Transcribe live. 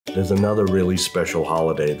There's another really special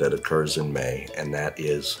holiday that occurs in May, and that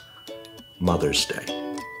is Mother's Day.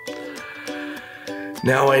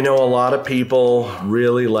 Now, I know a lot of people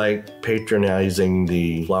really like patronizing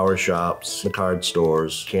the flower shops, the card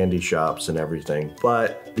stores, candy shops, and everything,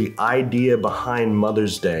 but the idea behind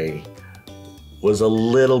Mother's Day was a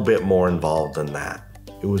little bit more involved than that.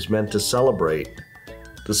 It was meant to celebrate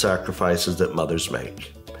the sacrifices that mothers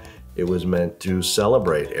make. It was meant to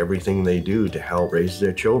celebrate everything they do to help raise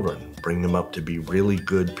their children, bring them up to be really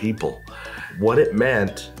good people. What it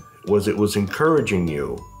meant was it was encouraging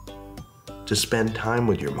you to spend time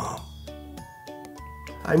with your mom.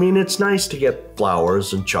 I mean, it's nice to get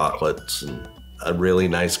flowers and chocolates and a really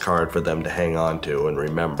nice card for them to hang on to and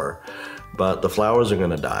remember, but the flowers are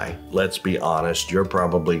gonna die. Let's be honest, you're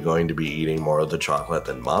probably going to be eating more of the chocolate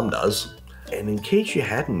than mom does. And in case you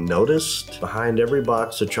hadn't noticed, behind every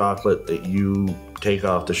box of chocolate that you take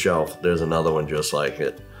off the shelf, there's another one just like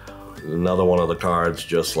it. There's another one of the cards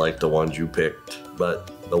just like the ones you picked.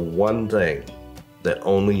 But the one thing that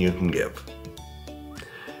only you can give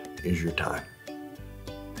is your time.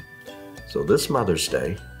 So this Mother's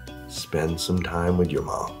Day, spend some time with your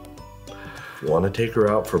mom. If you want to take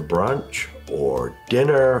her out for brunch or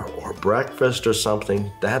dinner or breakfast or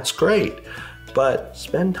something, that's great. But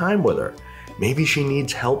spend time with her. Maybe she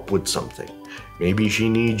needs help with something. Maybe she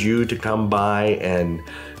needs you to come by and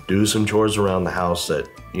do some chores around the house that,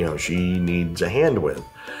 she needs a hand with.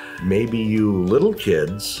 Maybe you little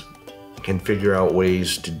kids can figure out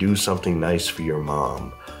ways to do something nice for your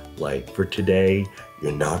mom. Like for today,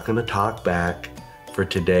 you're not gonna talk back. For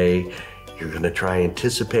today, you're gonna try and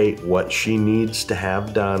anticipate what she needs to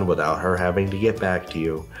have done without her having to get back to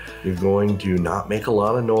you. You're going to not make a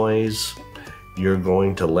lot of noise. You're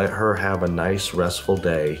going to let her have a nice, restful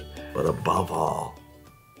day, but above all,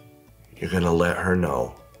 you're gonna let her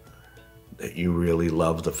know that you really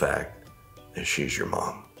love the fact that she's your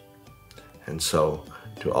mom. And so,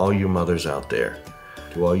 to all you mothers out there,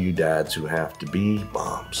 to all you dads who have to be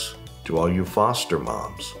moms, to all you foster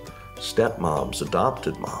moms, stepmoms,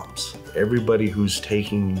 adopted moms, everybody who's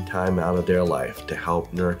taking time out of their life to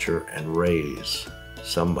help nurture and raise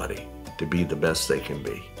somebody to be the best they can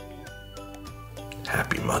be.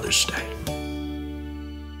 Happy Mother's Day.